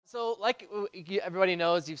So like everybody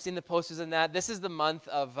knows, you've seen the posters and that, this is the month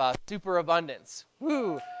of superabundance.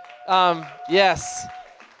 Woo! Yes.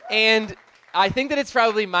 And I think that it's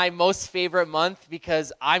probably my most favorite month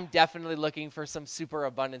because I'm definitely looking for some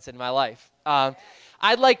superabundance in my life.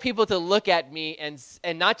 I'd like people to look at me and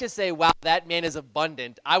not just say, wow, that man is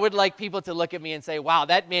abundant. I would like people to look at me and say, wow,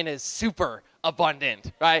 that man is super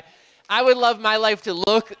abundant, right? I would love my life to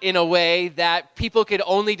look in a way that people could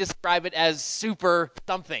only describe it as super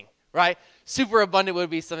something, right? Super abundant would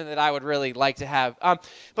be something that I would really like to have.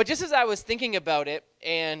 But just as I was thinking about it,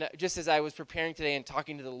 and just as I was preparing today and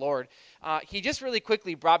talking to the Lord, he just really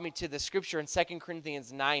quickly brought me to the scripture in 2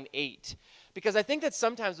 Corinthians 9:8. Because I think that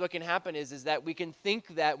sometimes what can happen is that we can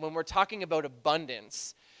think that when we're talking about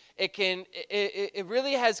abundance, it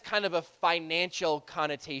really has kind of a financial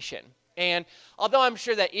connotation. And although I'm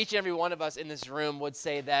sure that each and every one of us in this room would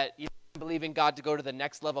say that you believe in God to go to the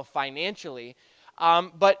next level financially,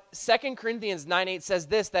 but 2 Corinthians 9:8 says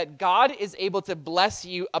this, that God is able to bless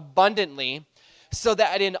you abundantly so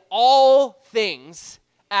that in all things,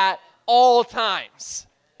 at all times.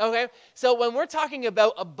 Okay? So when we're talking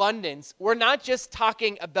about abundance, we're not just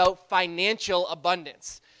talking about financial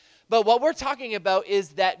abundance. But what we're talking about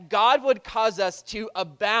is that God would cause us to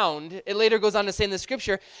abound. It later goes on to say in the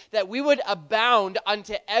scripture that we would abound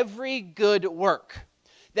unto every good work.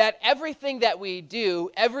 That everything that we do,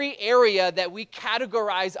 every area that we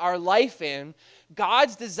categorize our life in,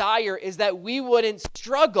 God's desire is that we wouldn't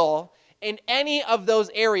struggle in any of those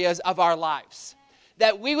areas of our lives.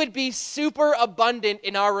 That we would be super abundant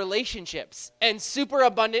in our relationships and super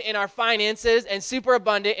abundant in our finances and super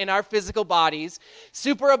abundant in our physical bodies,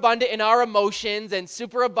 super abundant in our emotions and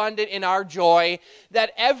super abundant in our joy,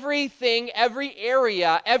 that everything, every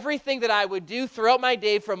area, everything that I would do throughout my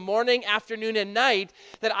day from morning, afternoon, and night,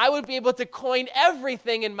 that I would be able to coin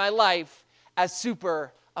everything in my life as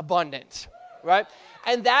super abundant, right?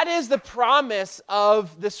 And that is the promise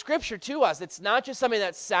of the scripture to us. It's not just something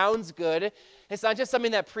that sounds good. It's not just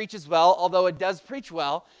something that preaches well, although it does preach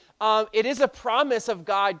well. It is a promise of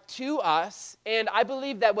God to us. And I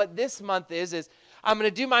believe that what this month is I'm going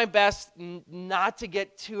to do my best not to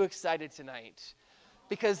get too excited tonight.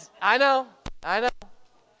 Because I know.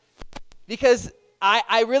 Because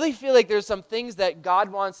I really feel like there's some things that God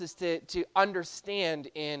wants us to understand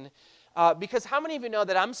in. Because how many of you know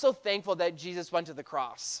that I'm so thankful that Jesus went to the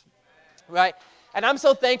cross, right? And I'm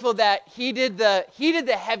so thankful that he did the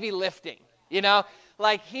heavy lifting, you know?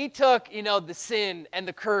 Like he took, the sin and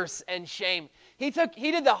the curse and shame. He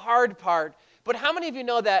did the hard part, but how many of you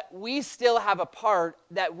know that we still have a part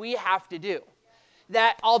that we have to do?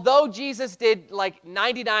 That although Jesus did like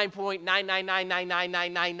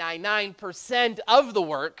 99.999999999% of the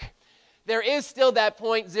work, there is still that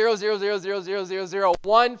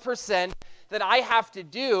 0.0000001% that I have to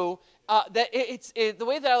do. The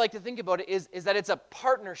way that I like to think about it is that it's a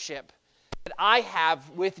partnership that I have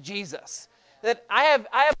with Jesus. That I have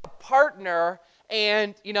a partner,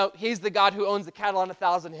 and he's the God who owns the cattle on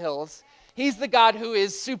 1,000 hills. He's the God who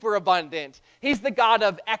is super abundant. He's the God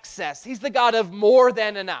of excess. He's the God of more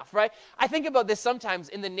than enough, right? I think about this sometimes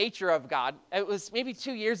in the nature of God. It was maybe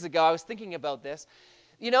 2 years ago I was thinking about this.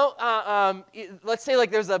 Let's say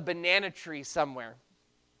like there's a banana tree somewhere.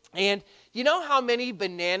 And you know how many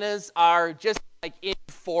bananas are just like in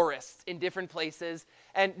forests in different places?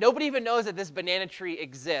 And nobody even knows that this banana tree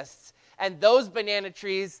exists. And those banana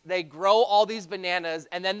trees, they grow all these bananas,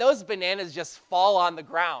 and then those bananas just fall on the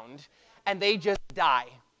ground, and they just die.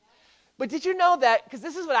 But did you know that, because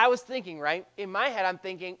this is what I was thinking, right? In my head, I'm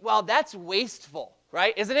thinking, well, that's wasteful,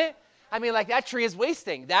 right? Isn't it? I mean, like that tree is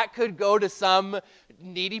wasting. That could go to some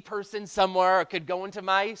needy person somewhere. It could go into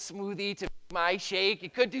my smoothie, to my shake.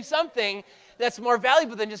 It could do something that's more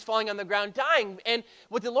valuable than just falling on the ground dying. And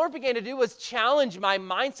what the Lord began to do was challenge my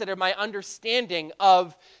mindset or my understanding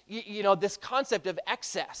of, this concept of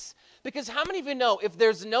excess. Because how many of you know if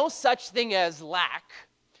there's no such thing as lack,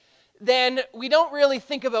 then we don't really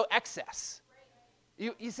think about excess.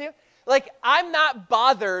 You see? Like, I'm not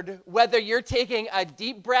bothered whether you're taking a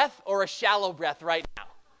deep breath or a shallow breath right now,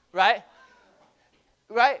 right?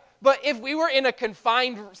 Right? But if we were in a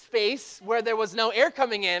confined space where there was no air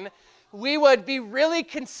coming in, we would be really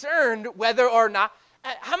concerned whether or not.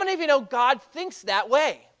 How many of you know God thinks that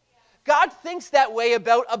way? God thinks that way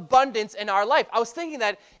about abundance in our life. I was thinking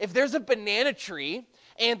that if there's a banana tree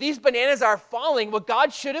and these bananas are falling, what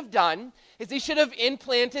God should have done is he should have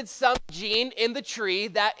implanted some gene in the tree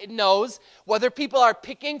that knows whether people are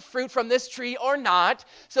picking fruit from this tree or not.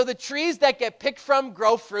 So the trees that get picked from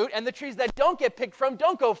grow fruit, and the trees that don't get picked from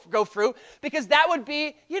don't grow fruit, because that would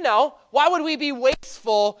be, why would we be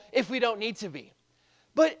wasteful if we don't need to be?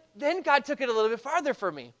 But then God took it a little bit farther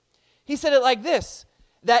for me. He said it like this,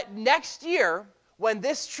 that next year, when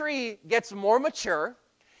this tree gets more mature,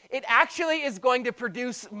 it actually is going to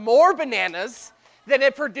produce more bananas than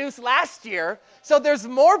it produced last year. So there's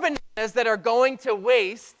more bananas that are going to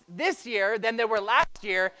waste this year than there were last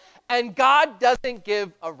year, and God doesn't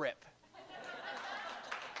give a rip.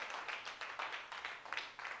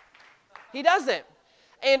 He doesn't.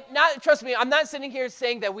 And trust me, I'm not sitting here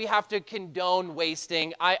saying that we have to condone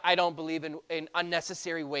wasting. I don't believe in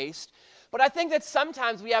unnecessary waste. But I think that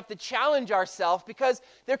sometimes we have to challenge ourselves, because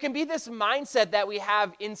there can be this mindset that we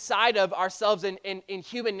have inside of ourselves in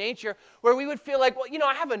human nature where we would feel like, well,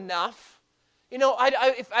 I have enough.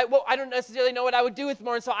 I don't necessarily know what I would do with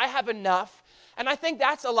more, and so I have enough. And I think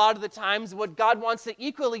that's a lot of the times what God wants to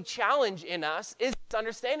equally challenge in us is this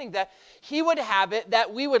understanding that he would have it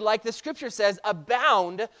that we would, like the scripture says,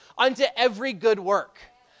 abound unto every good work.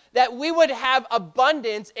 That we would have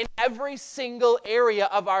abundance in every single area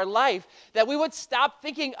of our life. That we would stop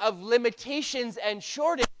thinking of limitations and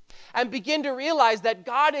shortage and begin to realize that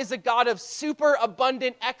God is a God of super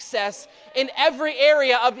abundant excess in every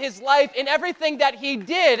area of his life. In everything that he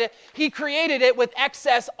did, he created it with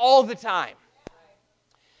excess all the time.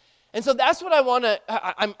 And so that's what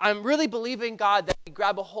I'm really believing God that we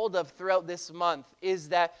grab a hold of throughout this month, is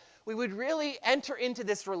that we would really enter into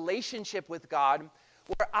this relationship with God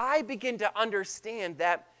where I begin to understand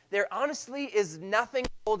that there honestly is nothing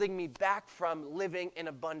holding me back from living an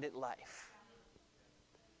abundant life.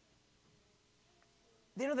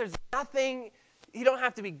 There's nothing, you don't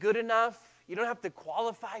have to be good enough, you don't have to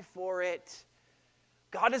qualify for it.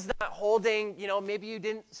 God is not holding, maybe you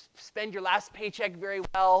didn't spend your last paycheck very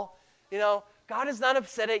well. God is not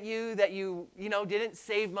upset at you that you didn't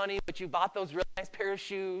save money, but you bought those really nice pair of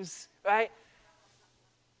shoes, right?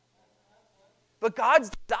 But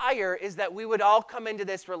God's desire is that we would all come into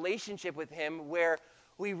this relationship with him where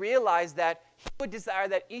we realize that he would desire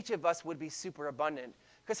that each of us would be super abundant.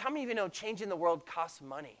 Because how many of you know changing the world costs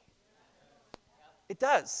money? It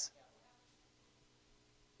does.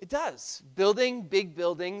 It does. Building big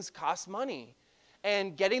buildings costs money.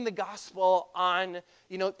 And getting the gospel on,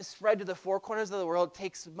 spread to the four corners of the world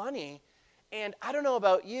takes money. And I don't know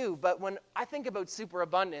about you, but when I think about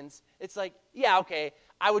superabundance, it's like, yeah, okay,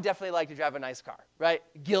 I would definitely like to drive a nice car, right?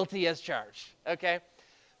 Guilty as charged, okay?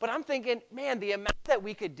 But I'm thinking, man, the amount that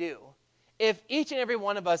we could do if each and every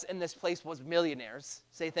one of us in this place was millionaires,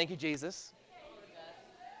 say thank you, Jesus.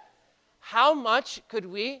 How much could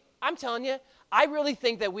we, I'm telling you, I really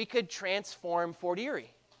think that we could transform Fort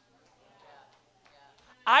Erie.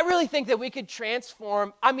 I really think that we could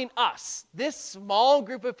transform, us, this small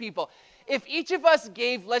group of people. If each of us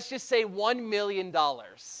gave, let's just say, $1 million. Come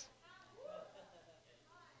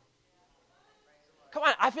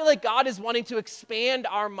on, I feel like God is wanting to expand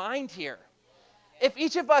our mind here. If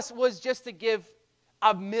each of us was just to give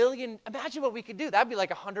 $1 million, imagine what we could do. That'd be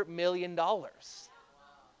like $100 million.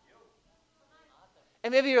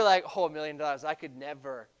 And maybe you're like, $1 million, I could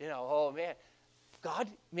never, oh man. God,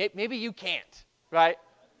 maybe you can't, right?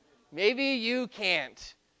 Maybe you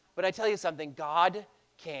can't. But I tell you something, God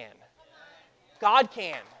can. God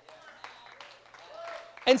can.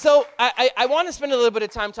 And so I want to spend a little bit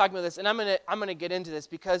of time talking about this, and I'm gonna get into this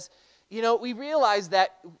because, we realize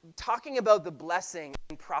that talking about the blessing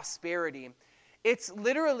and prosperity, it is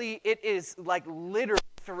literally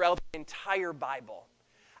throughout the entire Bible.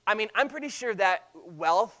 I'm pretty sure that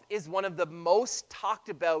wealth is one of the most talked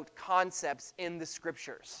about concepts in the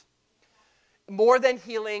scriptures. More than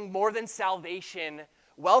healing, more than salvation,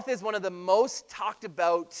 wealth is one of the most talked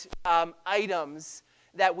about items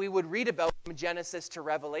that we would read about from Genesis to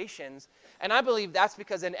Revelations. And I believe that's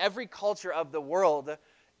because in every culture of the world,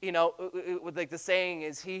 like the saying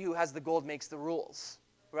is, he who has the gold makes the rules,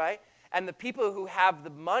 right? And the people who have the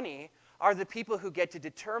money are the people who get to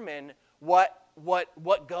determine what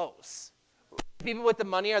goes. People with the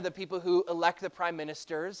money are the people who elect the prime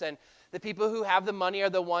ministers, and the people who have the money are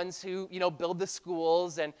the ones who, build the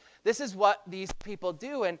schools, and this is what these people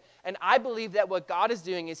do. And I believe that what God is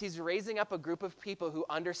doing is he's raising up a group of people who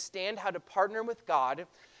understand how to partner with God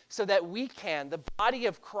so that we can, the body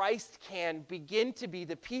of Christ can begin to be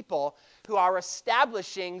the people who are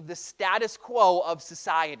establishing the status quo of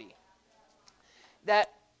society.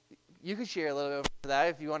 That, you could share a little bit of that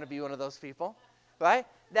if you want to be one of those people, right?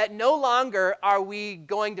 That no longer are we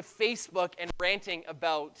going to Facebook and ranting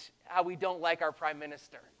about how we don't like our prime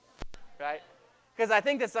minister, right? Because I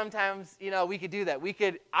think that sometimes, we could do that.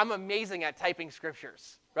 I'm amazing at typing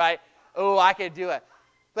scriptures, right? Oh, I could do it.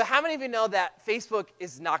 But how many of you know that Facebook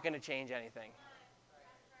is not going to change anything?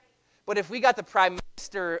 But if we got the prime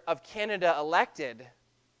minister of Canada elected,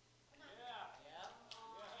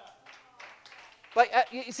 But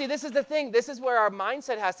you see, this is the thing. This is where our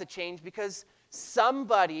mindset has to change, because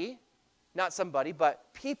not somebody,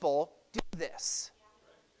 but people do this.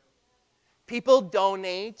 People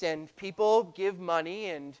donate and people give money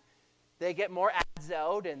and they get more ads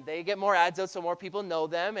out and they get more ads out so more people know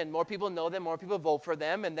them, and more people know them, more people vote for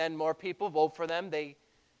them, and then more people vote for them.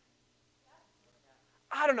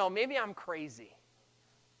 I don't know, maybe I'm crazy.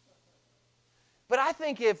 But I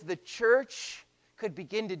think if the church could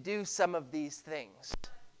begin to do some of these things,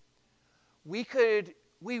 we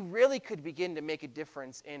really could begin to make a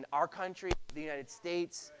difference in our country, the United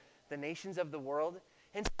States, the nations of the world,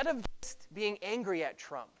 instead of just being angry at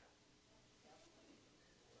Trump.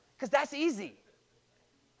 Because that's easy.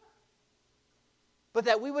 But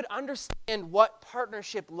that we would understand what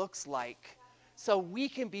partnership looks like, so we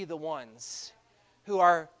can be the ones who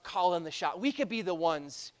are calling the shot. We could be the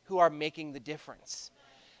ones who are making the difference.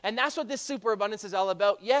 And that's what this superabundance is all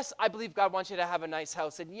about. Yes, I believe God wants you to have a nice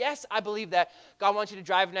house. And yes, I believe that God wants you to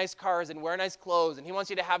drive nice cars and wear nice clothes. And he wants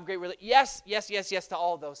you to have great relationships. Yes to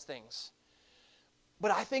all those things. But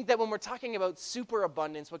I think that when we're talking about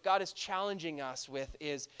superabundance, what God is challenging us with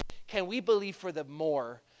is, can we believe for the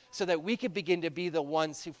more, so that we can begin to be the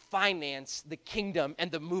ones who finance the kingdom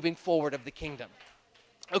and the moving forward of the kingdom?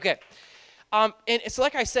 Okay. And it's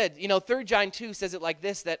like I said, 3 John 2 says it like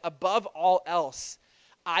this, that above all else,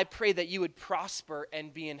 I pray that you would prosper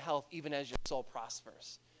and be in health even as your soul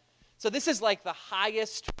prospers. So this is like the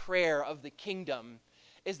highest prayer of the kingdom,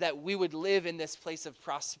 is that we would live in this place of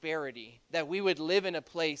prosperity, that we would live in a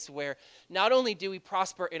place where not only do we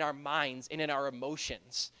prosper in our minds and in our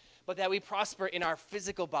emotions, but that we prosper in our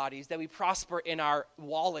physical bodies, that we prosper in our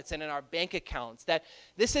wallets and in our bank accounts, that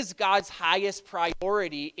this is God's highest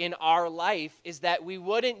priority in our life, is that we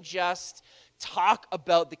wouldn't just talk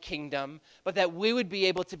about the kingdom, but that we would be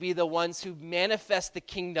able to be the ones who manifest the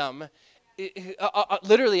kingdom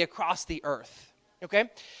literally across the earth,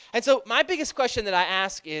 okay? And so my biggest question that I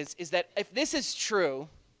ask is that if this is true,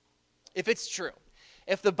 if it's true,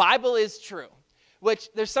 if the Bible is true,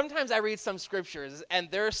 which there's sometimes I read some scriptures and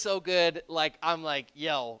they're so good, like I'm like,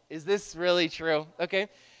 yo, is this really true? Okay,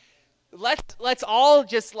 let's all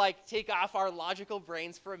just like take off our logical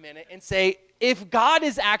brains for a minute and say, if God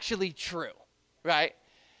is actually true, right,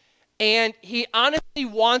 and he honestly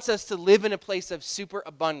wants us to live in a place of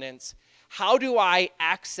superabundance, how do I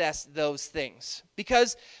access those things?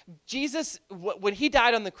 Because Jesus, when he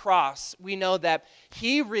died on the cross, we know that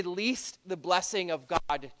he released the blessing of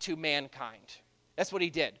God to mankind. That's what he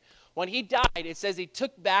did. When he died, it says he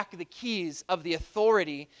took back the keys of the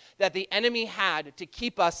authority that the enemy had to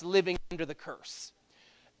keep us living under the curse.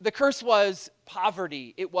 The curse was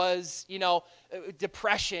poverty. It was,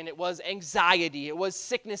 depression. It was anxiety. It was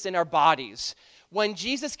sickness in our bodies. When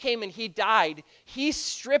Jesus came and he died, he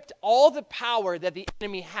stripped all the power that the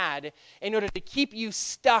enemy had in order to keep you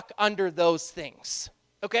stuck under those things.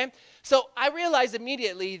 Okay? So I realized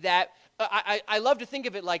immediately that, I love to think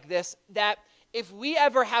of it like this, that if we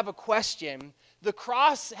ever have a question, the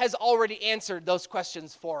cross has already answered those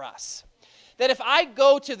questions for us. That if I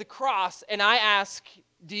go to the cross and I ask,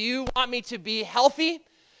 do you want me to be healthy?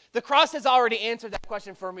 The cross has already answered that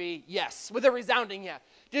question for me, yes, with a resounding yes.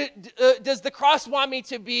 Does the cross want me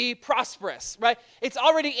to be prosperous, right? It's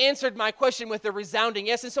already answered my question with a resounding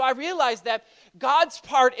yes. And so I realized that God's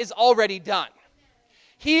part is already done.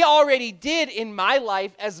 He already did in my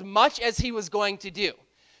life as much as he was going to do.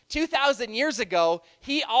 2,000 years ago,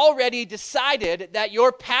 he already decided that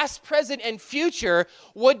your past, present, and future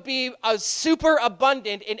would be super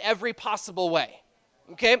abundant in every possible way.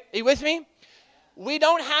 Okay, are you with me? We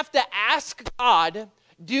don't have to ask God,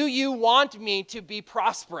 do you want me to be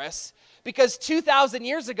prosperous? Because 2,000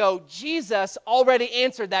 years ago, Jesus already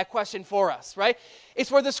answered that question for us, right?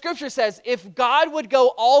 It's where the scripture says, if God would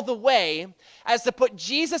go all the way as to put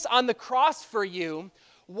Jesus on the cross for you,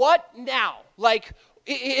 what now? Like,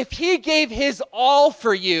 if he gave his all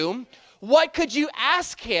for you, what could you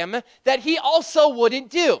ask him that he also wouldn't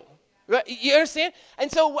do? You understand?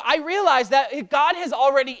 And so I realized that God has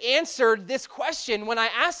already answered this question when I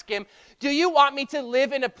ask him, do you want me to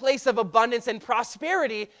live in a place of abundance and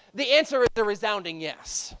prosperity? The answer is a resounding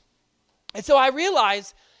yes. And so I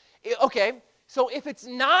realized, okay, so if it's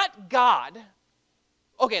not God,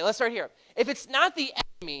 okay, let's start here. If it's not the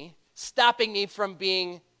enemy stopping me from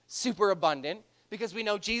being super abundant, because we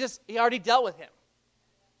know Jesus, he already dealt with him.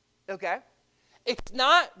 Okay? It's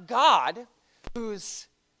not God who's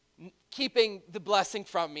keeping the blessing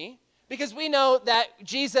from me, because we know that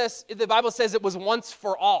Jesus, the Bible says it was once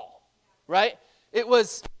for all, right? It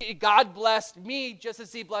was God blessed me just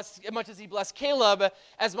as much as he blessed Caleb,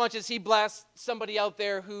 as much as he blessed somebody out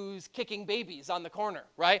there who's kicking babies on the corner,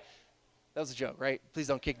 right? That was a joke, right? Please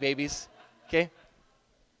don't kick babies, okay?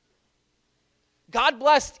 God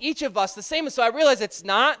blessed each of us the same. So I realized it's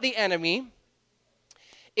not the enemy.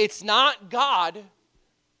 It's not God.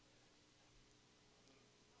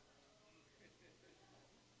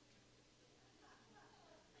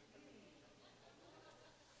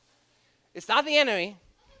 It's not the enemy.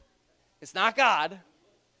 It's not God.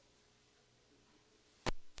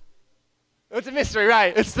 It's a mystery,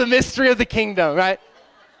 right? It's the mystery of the kingdom, right?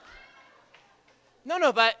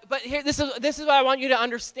 No, but here, this is what I want you to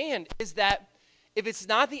understand, is that if it's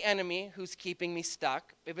not the enemy who's keeping me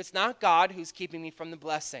stuck, if it's not God who's keeping me from the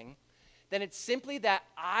blessing, then it's simply that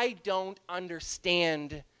I don't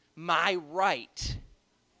understand my right.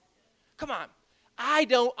 Come on. I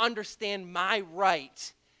don't understand my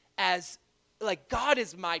right as, like, God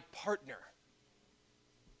is my partner.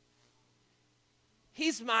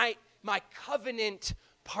 He's my covenant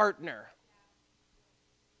partner.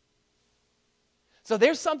 So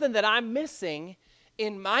there's something that I'm missing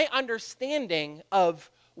in my understanding of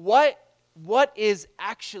what is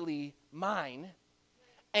actually mine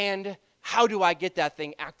and how do I get that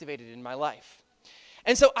thing activated in my life.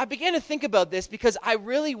 And so I began to think about this because I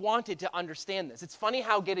really wanted to understand this. It's funny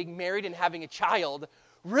how getting married and having a child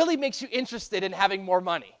really makes you interested in having more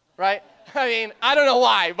money, right? I mean, I don't know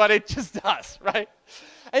why, but it just does, right?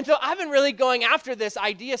 And so I've been really going after this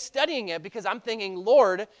idea, studying it, because I'm thinking,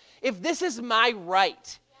 Lord, if this is my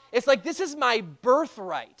right, it's like this is my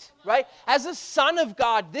birthright, right? As a son of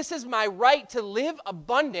God, this is my right to live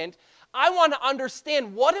abundant. I want to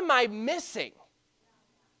understand, what am I missing?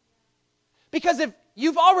 Because if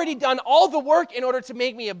you've already done all the work in order to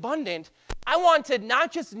make me abundant, I want to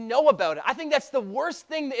not just know about it. I think that's the worst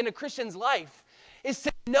thing in a Christian's life, is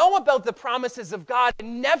to know about the promises of God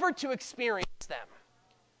and never to experience them.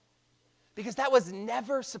 Because that was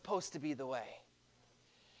never supposed to be the way.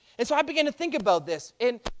 And so I began to think about this,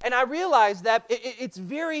 and I realized that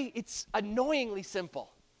it's annoyingly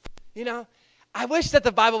simple. You know, I wish that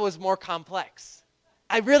the Bible was more complex.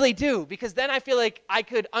 I really do, because then I feel like I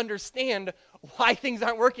could understand why things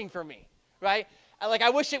aren't working for me, right? Like,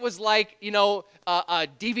 I wish it was like, a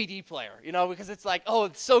DVD player, because it's like, oh,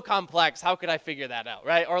 it's so complex. How could I figure that out,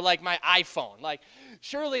 right? Or like my iPhone. Like,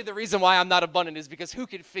 surely the reason why I'm not abundant is because who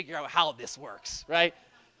can figure out how this works, right?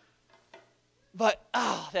 But,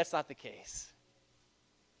 that's not the case.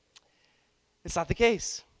 It's not the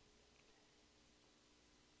case.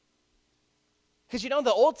 Because,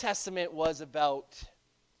 the Old Testament was about,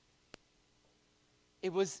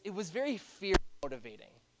 it was very fear motivating.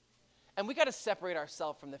 And we got to separate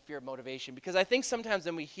ourselves from the fear of motivation, because I think sometimes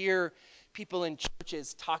when we hear people in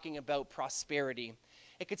churches talking about prosperity,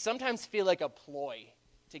 it could sometimes feel like a ploy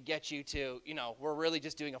to get you to, we're really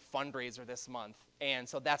just doing a fundraiser this month, and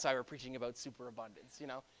so that's why we're preaching about superabundance,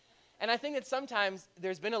 And I think that sometimes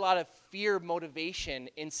there's been a lot of fear motivation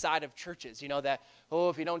inside of churches, that,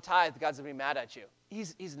 if you don't tithe, God's going to be mad at you.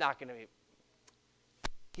 He's not going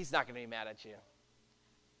to be mad at you.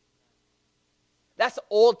 That's the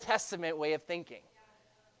Old Testament way of thinking,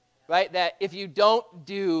 right? That if you don't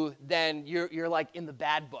do, then you're like in the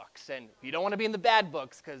bad books. And you don't want to be in the bad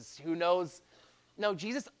books, because who knows? No,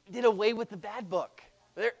 Jesus did away with the bad book.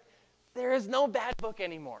 There is no bad book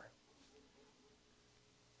anymore.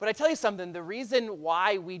 But I tell you something, the reason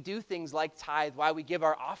why we do things like tithe, why we give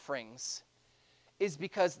our offerings, is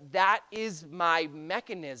because that is my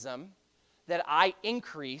mechanism that I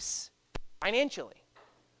increase financially.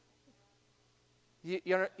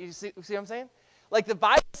 You see what I'm saying? Like, the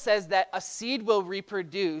Bible says that a seed will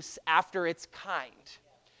reproduce after its kind.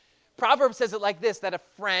 Proverbs says it like this, that a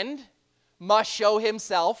friend must show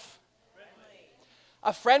himself friendly.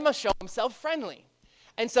 A friend must show himself friendly.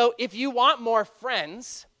 And so if you want more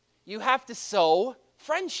friends, you have to sow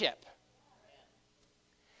friendship.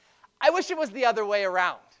 I wish it was the other way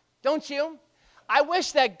around, don't you? I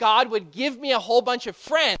wish that God would give me a whole bunch of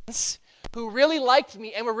friends who really liked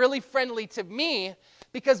me and were really friendly to me,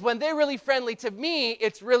 because when they're really friendly to me,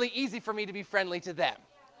 it's really easy for me to be friendly to them.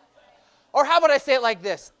 Or how about I say it like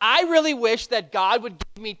this? I really wish that God would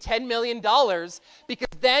give me $10 million, because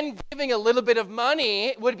then giving a little bit of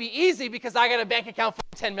money would be easy, because I got a bank account for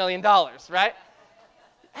 $10 million, right?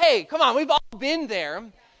 Hey, come on, we've all been there.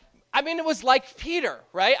 I mean, it was like Peter,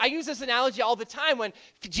 right? I use this analogy all the time when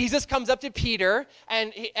Jesus comes up to Peter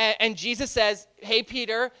and Jesus says, hey,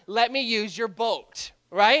 Peter, let me use your boat,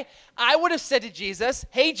 right? I would have said to Jesus,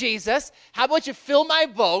 hey, Jesus, how about you fill my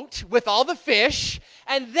boat with all the fish,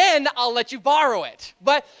 and then I'll let you borrow it.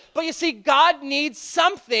 But you see, God needs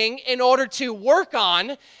something in order to work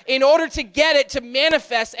on, in order to get it to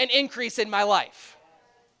manifest and increase in my life.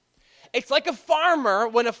 It's like a farmer.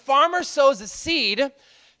 When a farmer sows a seed,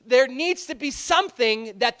 there needs to be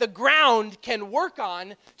something that the ground can work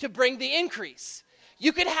on to bring the increase.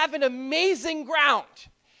 You could have an amazing ground.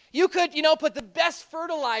 You could, put the best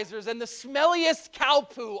fertilizers and the smelliest cow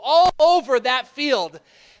poo all over that field.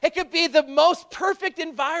 It could be the most perfect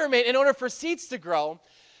environment in order for seeds to grow.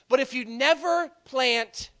 But if you never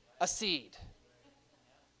plant a seed,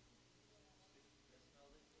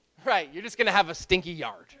 right, you're just going to have a stinky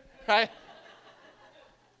yard, right?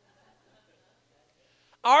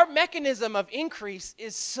 Our mechanism of increase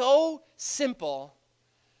is so simple,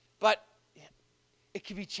 but it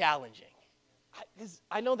can be challenging.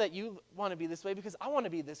 I know that you want to be this way because I want to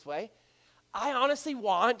be this way. I honestly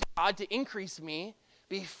want God to increase me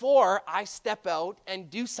before I step out and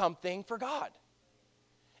do something for God.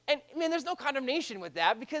 And, there's no condemnation with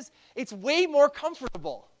that because it's way more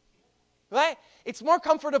comfortable, right? It's more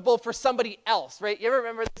comfortable for somebody else, right? You ever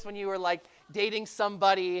remember this when you were, dating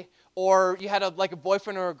somebody or you had a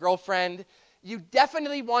boyfriend or a girlfriend? You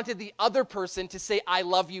definitely wanted the other person to say, I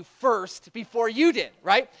love you first before you did,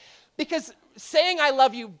 right? Because saying I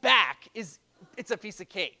love you back it's a piece of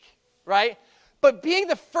cake, right? But being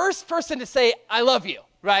the first person to say I love you,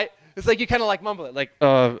 right? It's like you kind of mumble it,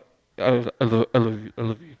 I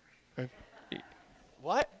love you. Right?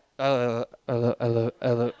 What? I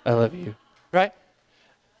love you, right?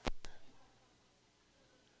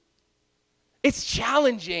 It's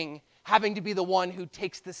challenging having to be the one who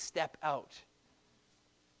takes the step out.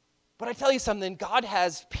 But I tell you something, God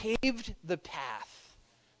has paved the path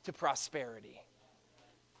to prosperity.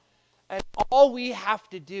 And all we have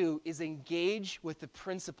to do is engage with the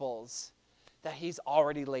principles that he's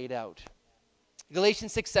already laid out.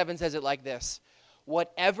 Galatians 6:7 says it like this: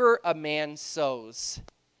 whatever a man sows,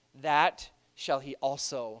 that shall he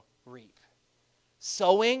also reap.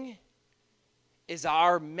 Sowing is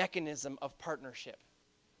our mechanism of partnership.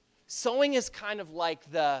 Sowing is kind of like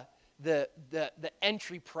the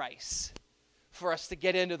entry price for us to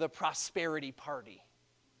get into the prosperity party.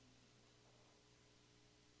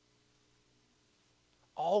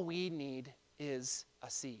 All we need is a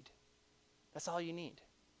seed. That's all you need.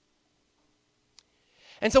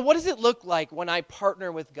 And so what does it look like when I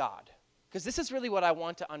partner with God? Because this is really what I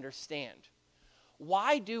want to understand.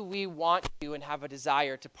 Why do we want to and have a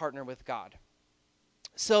desire to partner with God?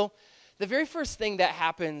 So the very first thing that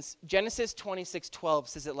happens, Genesis 26:12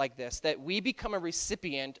 says it like this, that we become a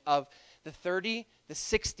recipient of the 30, the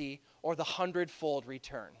 60, or the 100-fold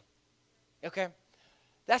return. Okay?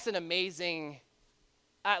 That's an amazing,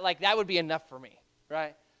 that would be enough for me,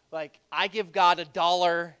 right? I give God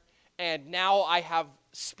 $1, and now I have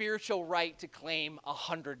spiritual right to claim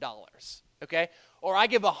 $100, okay? Or I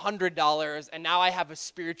give $100, and now I have a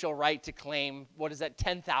spiritual right to claim,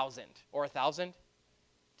 10,000 or 1,000?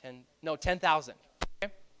 10,000.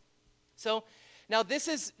 Okay? So now this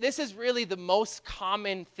is really the most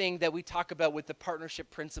common thing that we talk about with the partnership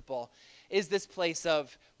principle, is this place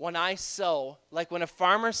of when I sow, when a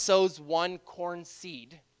farmer sows one corn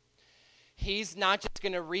seed, he's not just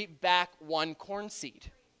going to reap back one corn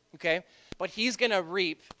seed, okay? But he's going to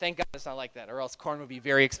reap, thank God it's not like that, or else corn would be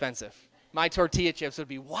very expensive. My tortilla chips would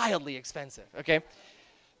be wildly expensive, okay?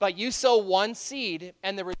 But you sow one seed,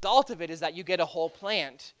 and the result of it is that you get a whole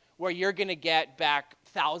plant where you're going to get back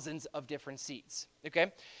thousands of different seeds,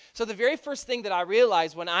 okay? So the very first thing that I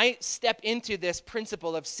realized when I step into this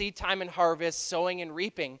principle of seed time and harvest, sowing and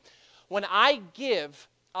reaping, when I give,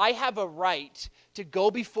 I have a right to go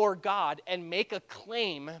before God and make a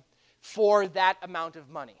claim for that amount of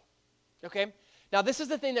money, okay? Now, this is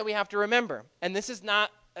the thing that we have to remember, and this is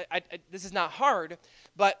not hard,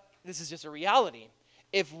 but this is just a reality.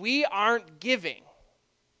 If we aren't giving,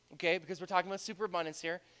 okay, because we're talking about superabundance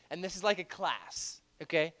here, and this is like a class,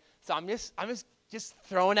 okay? So I'm just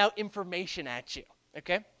throwing out information at you,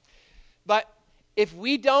 okay? But if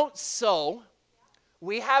we don't sow,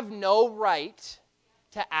 we have no right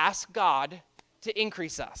to ask God to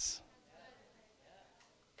increase us.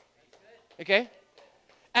 Okay?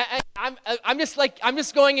 And I'm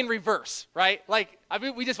just going in reverse, right?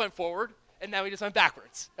 We just went forward, and now we just went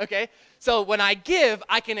backwards, okay? So when I give,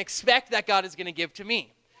 I can expect that God is going to give to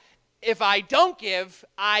me. If I don't give,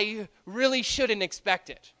 I really shouldn't expect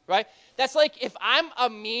it, right? That's like if I'm a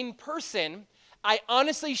mean person, I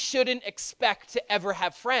honestly shouldn't expect to ever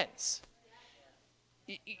have friends.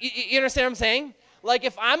 You understand what I'm saying?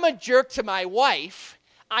 If I'm a jerk to my wife,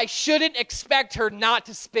 I shouldn't expect her not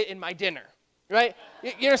to spit in my dinner, right?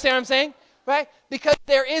 You understand what I'm saying? Right? Because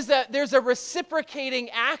there's a reciprocating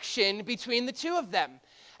action between the two of them.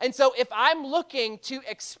 And so if I'm looking to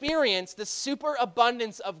experience the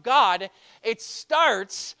superabundance of God, it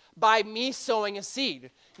starts by me sowing a seed.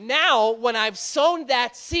 Now, when I've sown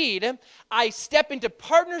that seed, I step into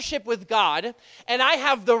partnership with God, and I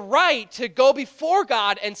have the right to go before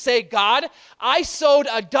God and say, God, I sowed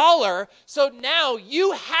 $1, so now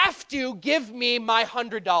you have to give me my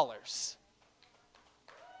 $100.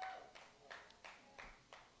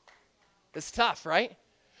 It's tough, right?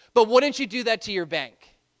 But wouldn't you do that to your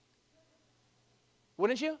bank?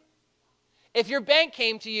 Wouldn't you? If your bank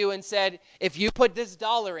came to you and said, if you put this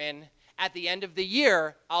dollar in, at the end of the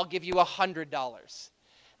year, I'll give you $100.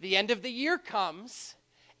 The end of the year comes,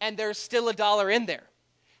 and there's still $1 in there.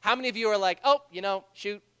 How many of you are like, oh,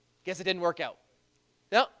 shoot, guess it didn't work out?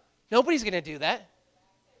 No, nobody's going to do that.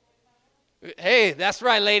 Hey, that's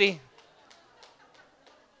right, lady.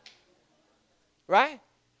 Right?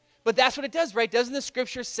 But that's what it does, right? Doesn't the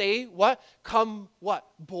scripture say what? Come what?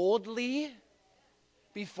 Boldly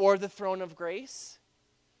before the throne of grace?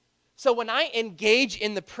 So when I engage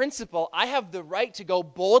in the principle, I have the right to go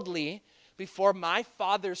boldly before my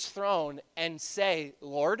Father's throne and say,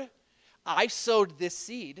 Lord, I sowed this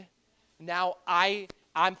seed. Now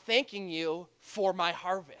I'm thanking you for my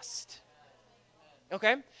harvest.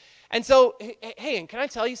 Okay? And so, hey, and can I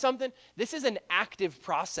tell you something? This is an active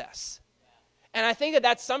process. And I think that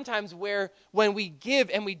that's sometimes where when we give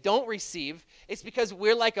and we don't receive, it's because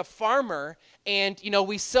we're like a farmer and,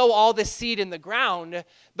 we sow all the seed in the ground,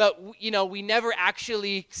 but, we never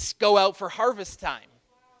actually go out for harvest time.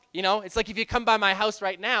 It's like if you come by my house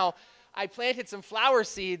right now, I planted some flower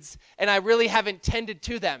seeds and I really haven't tended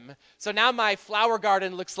to them. So now my flower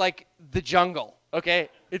garden looks like the jungle, okay?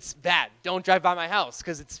 It's bad. Don't drive by my house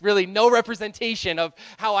because it's really no representation of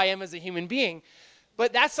how I am as a human being.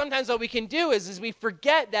 But that's sometimes what we can do is we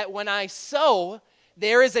forget that when I sow,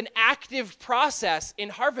 there is an active process in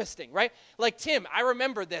harvesting, right? Like Tim, I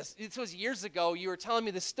remember this. This was years ago. You were telling me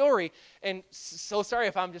this story, and so sorry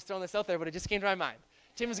if I'm just throwing this out there, but it just came to my mind.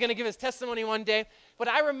 Tim was going to give his testimony one day, but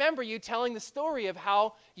I remember you telling the story of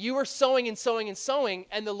how you were sowing and sowing and sowing,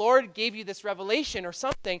 and the Lord gave you this revelation or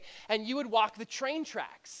something, and you would walk the train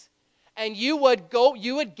tracks. And you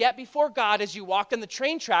would get before God as you walked on the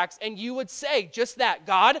train tracks, and you would say just that,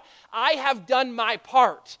 God, I have done my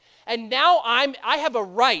part. And now I have a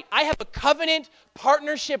right, I have a covenant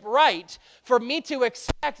partnership right for me to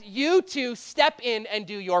expect you to step in and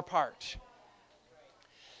do your part.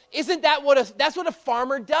 Isn't that that's what a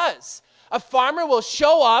farmer does? A farmer will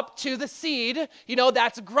show up to the seed,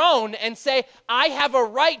 that's grown and say, I have a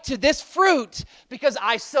right to this fruit because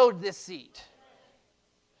I sowed this seed.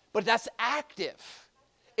 But that's active.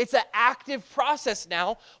 It's an active process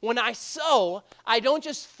now. When I sow, I don't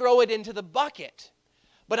just throw it into the bucket,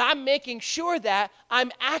 but I'm making sure that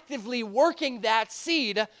I'm actively working that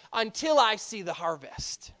seed until I see the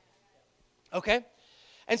harvest. Okay?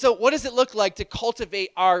 And so what does it look like to cultivate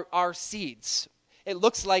our seeds? It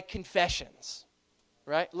looks like confessions,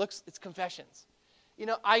 right? It's confessions.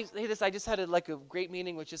 I just had a great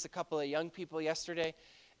meeting with just a couple of young people yesterday.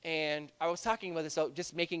 And I was talking about this,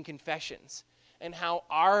 just making confessions and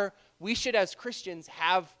how we should as Christians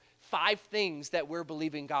have 5 things that we're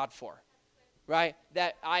believing God for, right?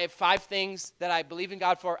 That I have 5 things that I believe in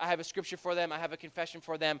God for. I have a scripture for them. I have a confession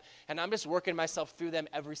for them. And I'm just working myself through them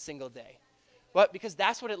every single day. But because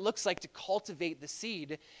that's what it looks like to cultivate the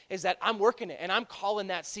seed, is that I'm working it and I'm calling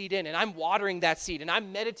that seed in and I'm watering that seed and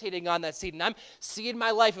I'm meditating on that seed and I'm seeing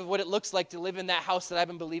my life of what it looks like to live in that house that I've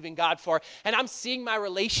been believing God for, and I'm seeing my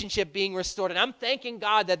relationship being restored and I'm thanking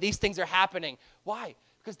God that these things are happening. Why?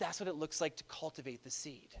 Because that's what it looks like to cultivate the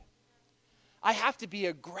seed. I have to be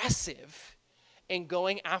aggressive in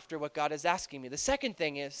going after what God is asking me. The second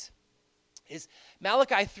thing is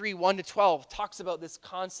Malachi 3, 1-12 talks about this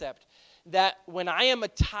concept that when I am a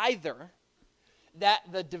tither, that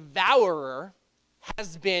the devourer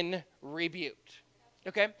has been rebuked,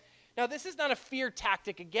 okay? Now, this is not a fear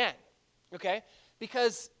tactic again, okay?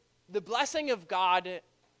 Because the blessing of God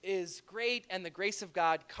is great, and the grace of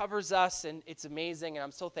God covers us, and it's amazing, and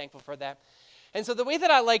I'm so thankful for that. And so the way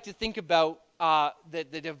that I like to think about the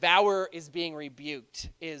devourer is being rebuked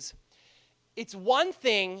is it's one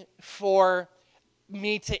thing for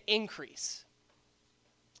me to increase,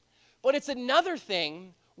 but it's another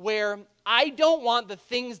thing where I don't want the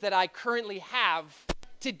things that I currently have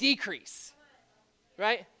to decrease,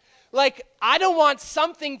 right? Like, I don't want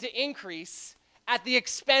something to increase at the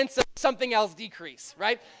expense of something else decrease,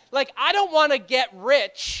 right? Like, I don't want to get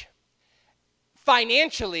rich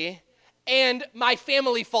financially and my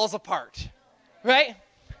family falls apart, right?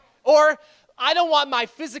 Or I don't want my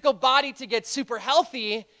physical body to get super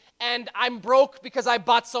healthy and I'm broke because I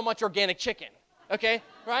bought so much organic chicken, okay,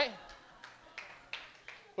 right?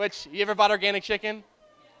 Which, you ever bought organic chicken?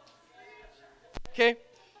 Okay.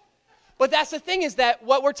 But that's the thing, is that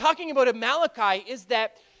what we're talking about in Malachi is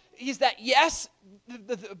that yes,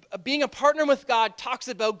 being a partner with God talks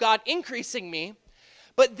about God increasing me,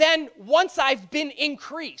 but then once I've been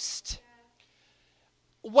increased,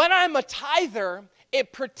 when I'm a tither,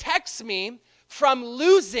 it protects me from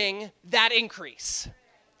losing that increase,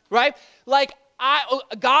 right? Like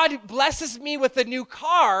God blesses me with a new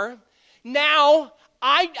car. Now,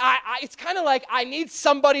 it's kind of like I need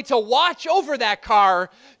somebody to watch over that car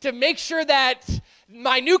to make sure that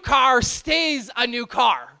my new car stays a new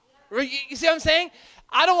car. You see what I'm saying?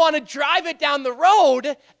 I don't want to drive it down the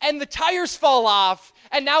road and the tires fall off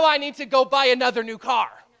and now I need to go buy another new car,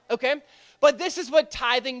 okay? But this is what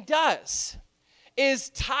tithing does, is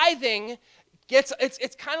tithing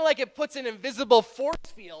it's kind of like it puts an invisible force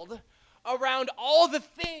field around all the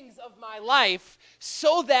things of my life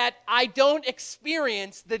so that I don't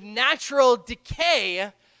experience the natural decay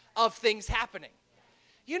of things happening.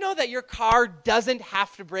 You know that your car doesn't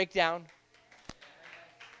have to break down?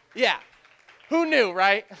 Yeah. Who knew,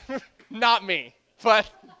 right? Not me. But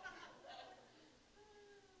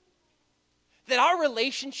that our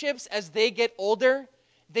relationships, as they get older,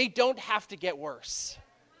 they don't have to get worse.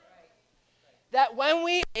 That when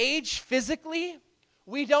we age physically,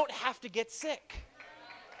 we don't have to get sick.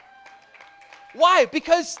 Why?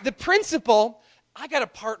 Because the principle, I got a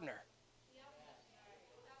partner.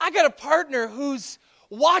 I got a partner who's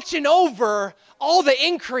watching over all the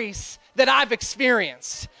increase that I've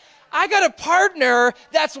experienced. I got a partner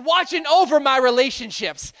that's watching over my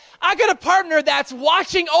relationships. I got a partner that's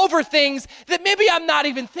watching over things that maybe I'm not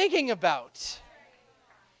even thinking about.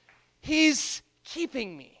 He's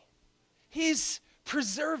keeping me. He's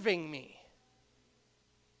preserving me.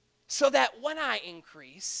 So that when I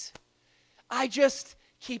increase, I just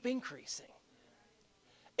keep increasing.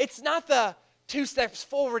 It's not the 2 steps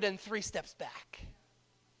forward and 3 steps back.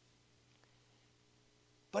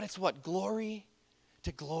 But it's what? Glory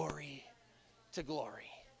to glory to glory.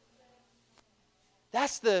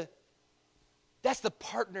 That's the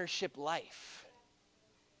partnership life.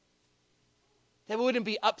 That we wouldn't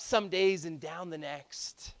be up some days and down the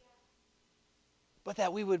next, but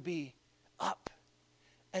that we would be up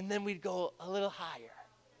and then we'd go a little higher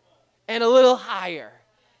and a little higher,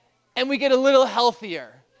 and we get a little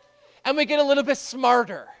healthier, and we get a little bit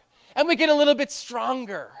smarter, and we get a little bit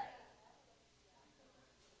stronger.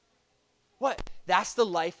 What? That's the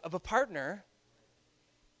life of a partner,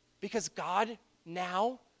 because God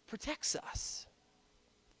now protects us.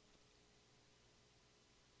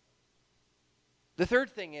 The third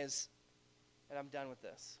thing is, and I'm done with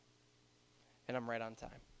this, and I'm right on time.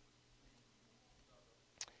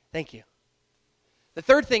 Thank you. The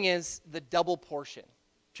third thing is the double portion.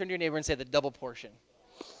 Turn to your neighbor and say the double portion.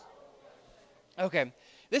 Okay.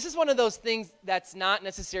 This is one of those things that's not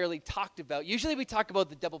necessarily talked about. Usually we talk about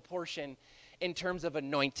the double portion in terms of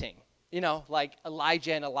anointing. You know, like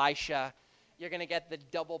Elijah and Elisha, you're going to get the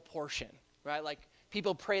double portion, right? Like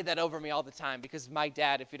people pray that over me all the time because my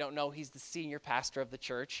dad, if you don't know, he's the senior pastor of the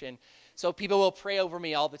church. And so people will pray over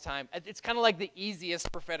me all the time. It's kind of like the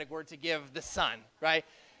easiest prophetic word to give the son, right?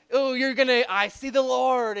 Oh, I see the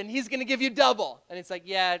Lord and he's going to give you double. And it's like,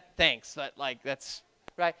 yeah, thanks. But like, that's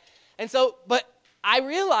right. And so, but I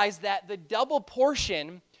realized that the double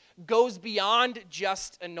portion goes beyond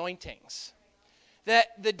just anointings.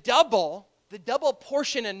 That the double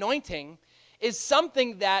portion anointing is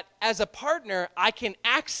something that as a partner I can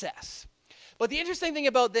access. But the interesting thing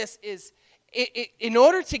about this is in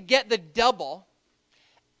order to get the double,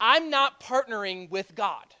 I'm not partnering with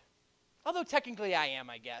God. Although technically I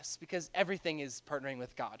am, I guess, because everything is partnering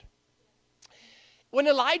with God. When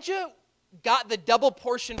Elijah got the double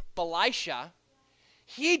portion from Elisha,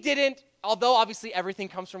 he didn't, although obviously everything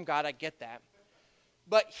comes from God, I get that,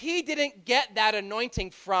 but he didn't get that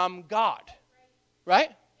anointing from God,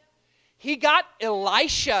 right? He got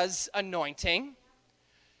Elisha's anointing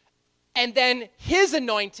and then his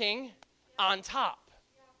anointing on top.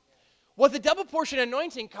 What the double portion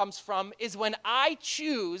anointing comes from is when I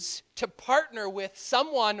choose to partner with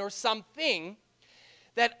someone or something,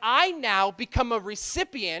 that I now become a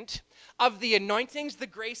recipient of the anointings, the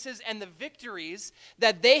graces, and the victories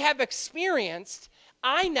that they have experienced.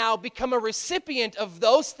 I now become a recipient of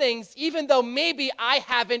those things, even though maybe I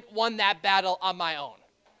haven't won that battle on my own.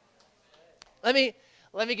 Let me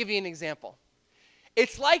give you an example.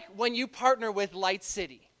 It's like when you partner with Light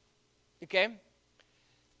City, okay?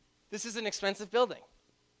 This is an expensive building.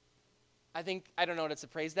 I don't know what it's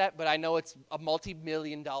appraised at, but I know it's a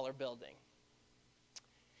multi-million-dollar building.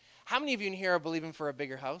 How many of you in here are believing for a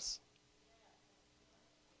bigger house?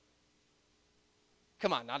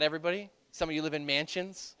 Come on, not everybody. Some of you live in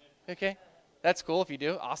mansions, okay? That's cool if you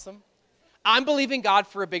do, awesome. I'm believing God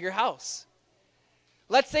for a bigger house.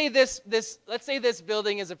 Let's say this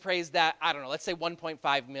building is appraised at, I don't know, let's say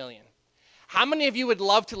 1.5 million. How many of you would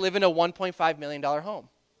love to live in a $1.5 million home?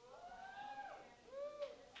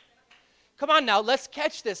 Come on now, let's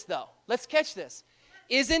catch this though. Let's catch this.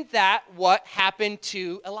 Isn't that what happened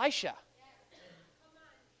to Elisha?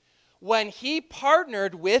 When he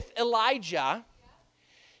partnered with Elijah,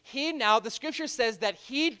 the scripture says that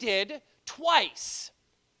he did twice.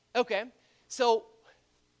 Okay, so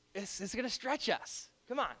this is going to stretch us.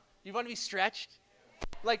 Come on, you want to be stretched?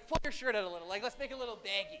 Like, pull your shirt out a little. Like, let's make it a little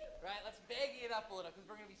baggy, right? Let's baggy it up a little because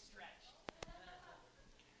we're going to be stretched.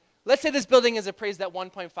 Let's say this building is appraised at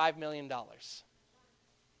 $1.5 million.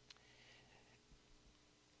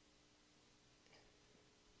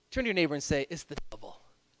 Turn to your neighbor and say, it's the devil.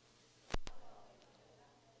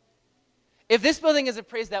 If this building is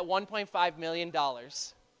appraised at $1.5 million,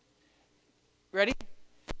 ready?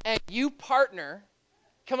 And you partner,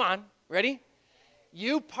 come on, ready?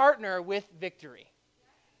 You partner with victory.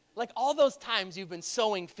 Like all those times you've been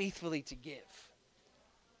sowing faithfully to give.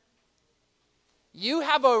 You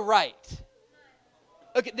have a right.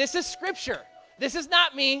 Okay, this is scripture. This is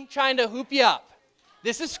not me trying to hoop you up.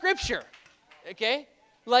 This is scripture, okay?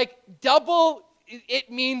 Like double,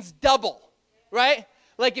 it means double, right?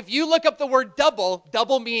 Like if you look up the word double,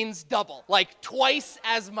 double means double, like twice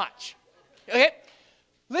as much, okay?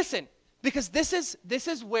 Listen, because this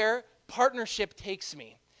is where partnership takes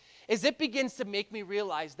me, is it begins to make me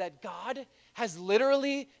realize that God has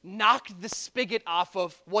literally knocked the spigot off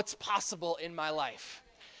of what's possible in my life.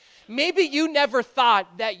 Maybe you never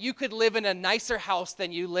thought that you could live in a nicer house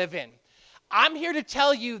than you live in. I'm here to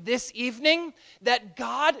tell you this evening that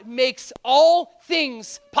God makes all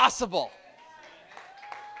things possible.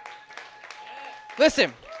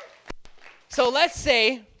 Listen, so let's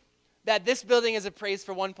say that this building is appraised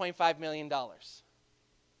for $1.5 million.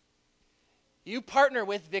 You partner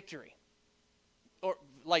with Victory or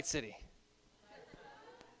Light City.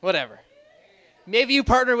 Whatever. Maybe you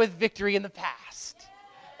partner with Victory in the past,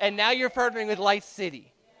 and now you're partnering with Light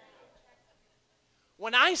City.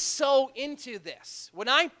 When I sow into this, when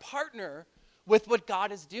I partner with what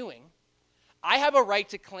God is doing, I have a right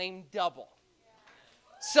to claim double.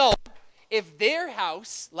 So, if their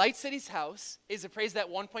house, Light City's house, is appraised at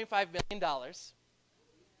 $1.5 million,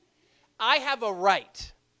 I have a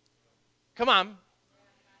right. Come on.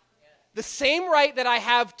 The same right that I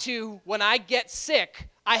have to, when I get sick,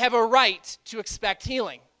 I have a right to expect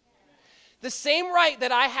healing. The same right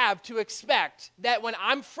that I have to expect that when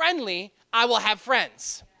I'm friendly, I will have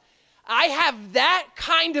friends. I have that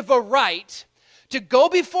kind of a right to go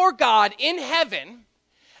before God in heaven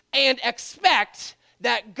and expect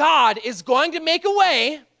that God is going to make a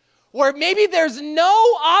way where maybe there's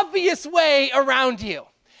no obvious way around you.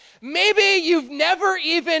 Maybe you've never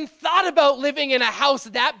even thought about living in a house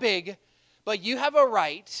that big, but you have a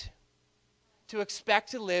right to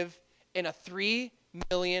expect to live in a $3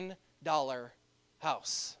 million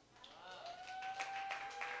house.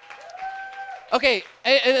 Okay,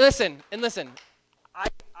 and listen.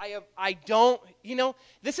 I don't,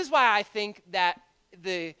 this is why I think that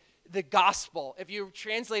the gospel, if you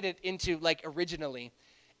translate it into like originally,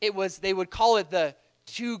 they would call it the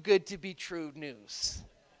too good to be true news.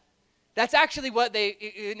 That's actually what they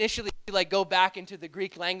initially go back into the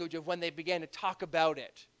Greek language of when they began to talk about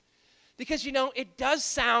it. Because, it does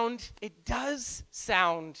sound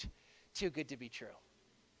too good to be true.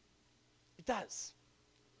 It does.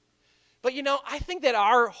 But, I think that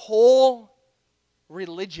our whole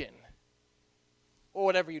religion, or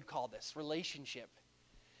whatever you'd call this, relationship,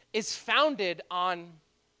 is founded on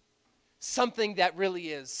something that really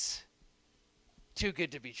is too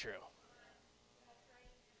good to be true.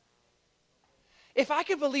 If I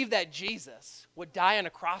could believe that Jesus would die on a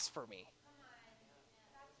cross for me,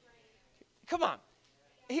 come on.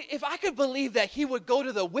 If I could believe that he would go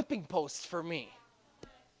to the whipping post for me,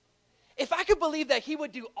 if I could believe that he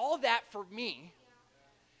would do all that for me,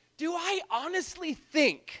 do I honestly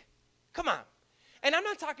think, come on, and I'm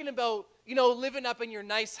not talking about, living up in your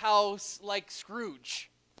nice house like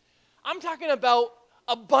Scrooge. I'm talking about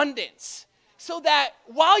abundance, so that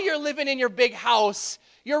while you're living in your big house,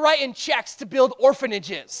 you're writing checks to build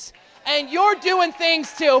orphanages, and you're doing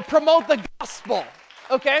things to promote the gospel,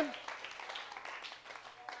 okay?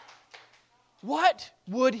 What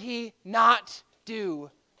would he not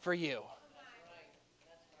do for you?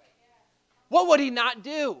 What would he not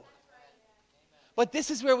do? But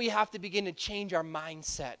this is where we have to begin to change our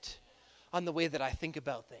mindset on the way that I think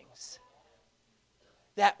about things.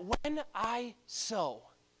 That when I sow,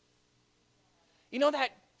 you know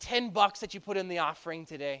that $10 that you put in the offering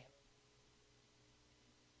today?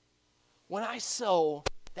 When I sow,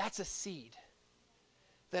 that's a seed.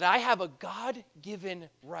 That I have a God-given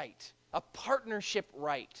right, a partnership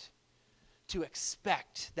right, to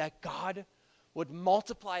expect that God would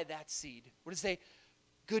multiply that seed. What does it say?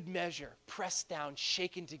 Good measure, pressed down,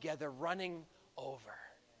 shaken together, running over.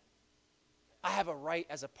 I have a right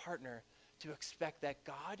as a partner to expect that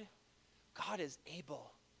God is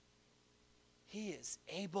able. He is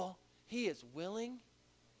able, he is willing,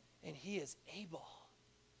 and he is able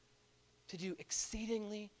to do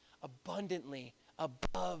exceedingly, abundantly,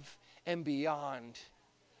 above and beyond.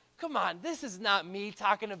 Come on, this is not me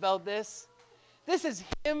talking about this. This is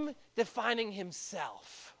him defining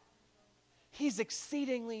himself. He's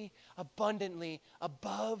exceedingly, abundantly,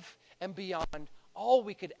 above and beyond all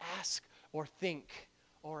we could ask or think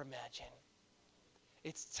or imagine.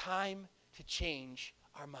 It's time to change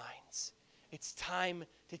our minds. It's time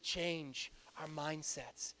to change our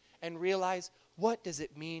mindsets and realize, what does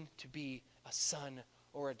it mean to be a son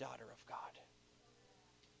or a daughter of God?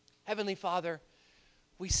 Heavenly Father,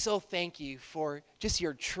 we so thank you for just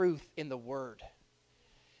your truth in the Word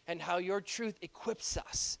and how your truth equips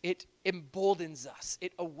us, it emboldens us,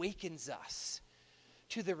 it awakens us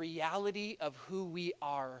to the reality of who we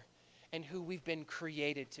are and who we've been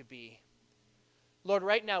created to be. Lord,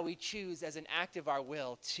 right now we choose as an act of our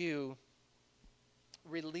will to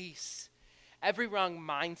release every wrong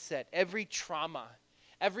mindset, every trauma,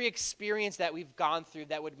 every experience that we've gone through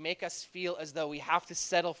that would make us feel as though we have to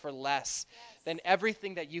settle for less than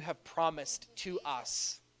everything that you have promised to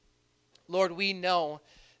us. Lord, we know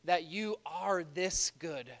that you are this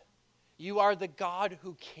good. You are the God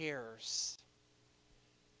who cares.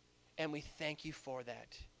 And we thank you for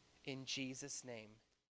that in Jesus' name.